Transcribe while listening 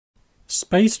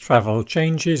Space travel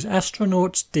changes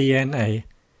astronauts' DNA.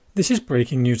 This is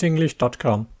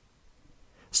breakingnewsenglish.com.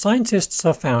 Scientists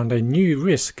have found a new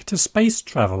risk to space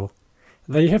travel.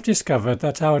 They have discovered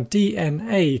that our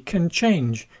DNA can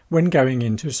change when going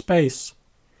into space.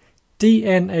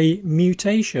 DNA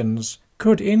mutations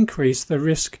could increase the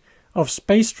risk of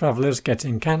space travelers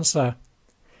getting cancer.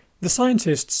 The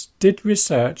scientists did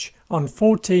research on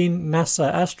 14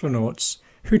 NASA astronauts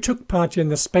who took part in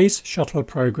the Space Shuttle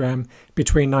program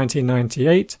between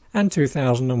 1998 and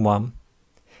 2001.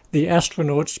 The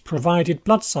astronauts provided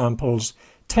blood samples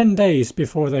 10 days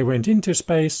before they went into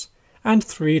space and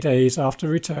 3 days after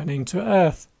returning to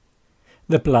Earth.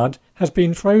 The blood has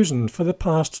been frozen for the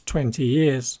past 20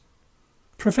 years.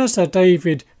 Professor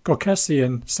David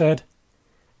Goukassian said,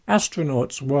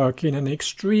 "Astronauts work in an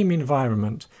extreme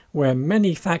environment where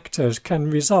many factors can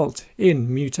result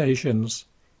in mutations."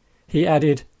 He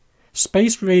added,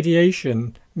 "Space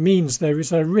radiation means there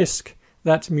is a risk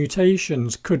that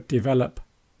mutations could develop."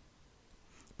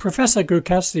 Professor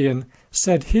Goukassian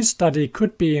said his study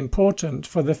could be important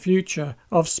for the future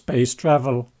of space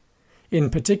travel. In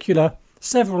particular,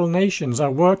 several nations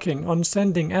are working on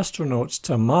sending astronauts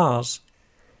to Mars.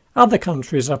 Other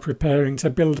countries are preparing to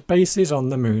build bases on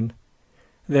the Moon.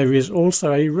 There is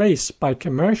also a race by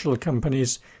commercial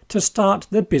companies to start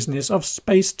the business of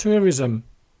space tourism.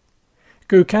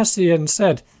 Goukassian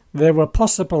said there were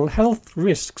possible health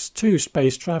risks to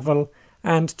space travel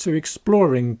and to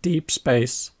exploring deep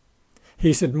space.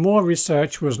 He said more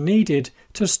research was needed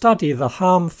to study the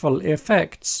harmful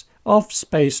effects of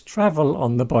space travel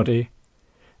on the body.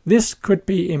 This could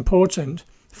be important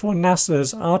for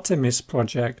NASA's Artemis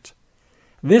project.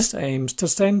 This aims to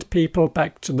send people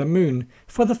back to the Moon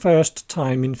for the first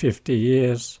time in 50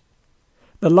 years.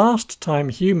 The last time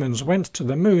humans went to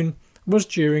the Moon was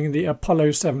during the Apollo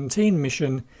 17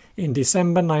 mission in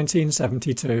December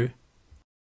 1972.